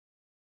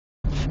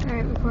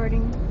Alright,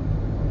 recording.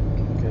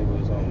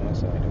 Cable's on my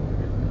side over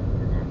here.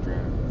 We're gonna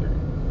drive through.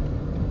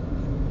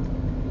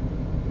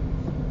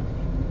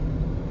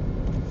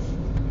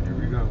 Here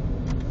we go.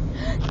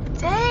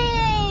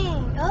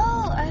 Dang!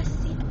 Oh, I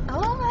see.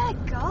 Oh my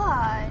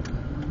god.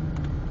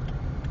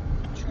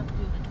 Trump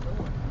through the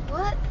door.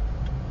 What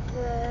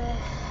the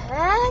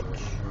heck?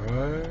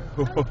 Right?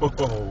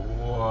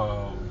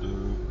 Wow,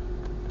 dude.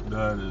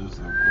 That is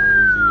some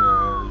crazy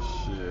ass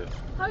shit.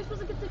 How are we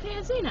supposed to get to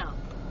KFC now?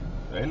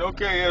 Ain't no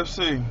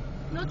KFC.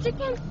 No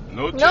chicken?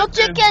 No chicken. No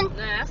chicken!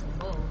 Nah, that's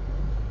full.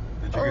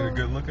 Did you get a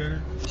good look at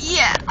it?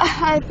 Yeah,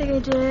 I think I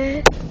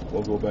did.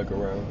 We'll go back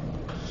around.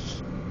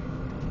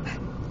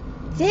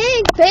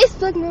 Dang,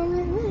 Facebook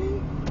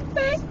moment.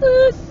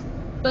 Facebook!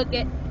 Book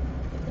it.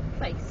 It's a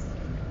place.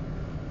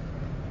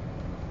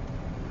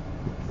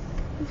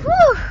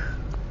 Whew.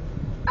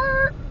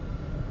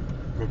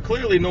 Well,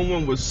 clearly no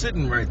one was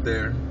sitting right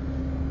there.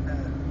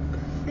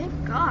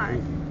 Thank God.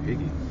 Oh,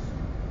 piggy.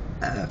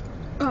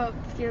 Oh,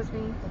 excuse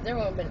me. There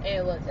would have been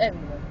ALS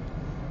everywhere.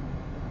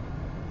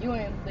 You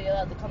wouldn't even be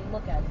allowed to come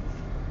look at it.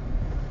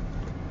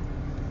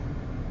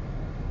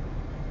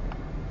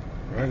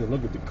 Right, and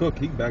look at the cook.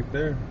 He back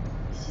there.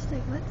 It's just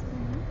like, what's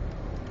going on?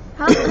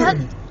 How?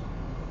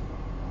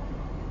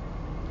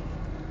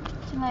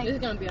 This Like, is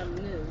gonna be on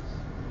the news.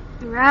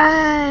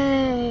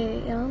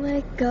 right. Oh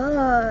my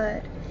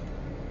God.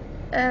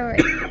 Alright,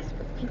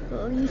 Facebook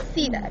people, you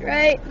see that,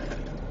 right?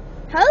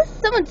 How is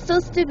someone so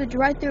stupid to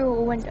ride through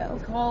a window?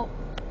 Call.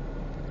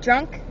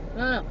 Drunk?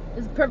 No.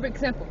 This is a perfect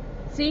example.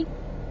 See?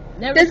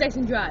 Never This- text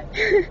and drive.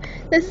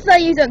 This is how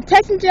you don't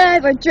text and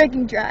drive or drink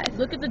and drive.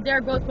 Look at the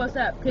Derek Rose post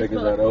up. Look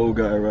at that old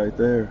guy right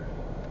there.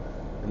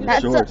 In the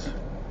That's shorts.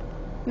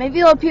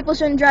 Maybe old people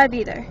shouldn't drive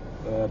either.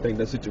 I think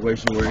that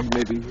situation where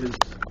maybe his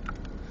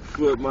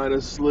foot might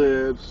have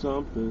slipped,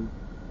 something.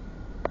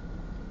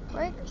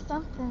 Like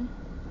something.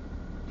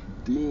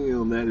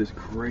 Damn, that is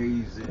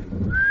crazy.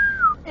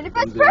 And it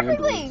fits There's the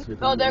perfectly. ambulance. Here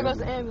Oh, comes there the goes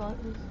the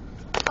ambulance.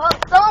 Oh,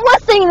 someone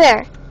was sitting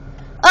there.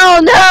 Oh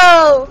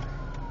no!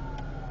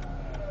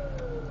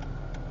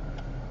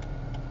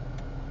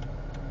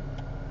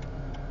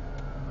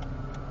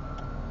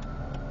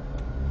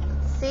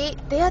 See,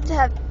 they have to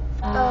have.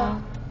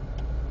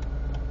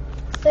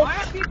 Why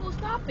are people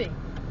stopping?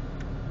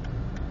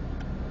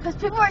 Because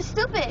people are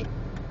stupid.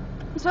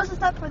 You're supposed to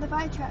stop for the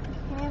fire truck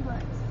and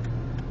ambulance.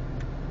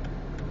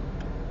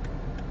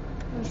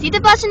 When you see the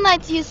flashing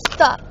lights, you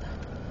stop.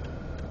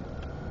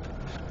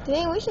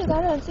 Dang, we should have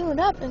got out and seen what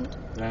happened.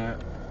 That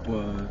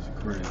was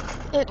crazy.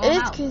 It Oh, is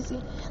wow.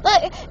 crazy.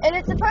 Look, and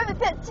it's a perfect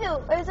pit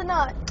too, or is it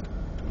not?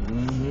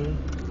 Mm-hmm.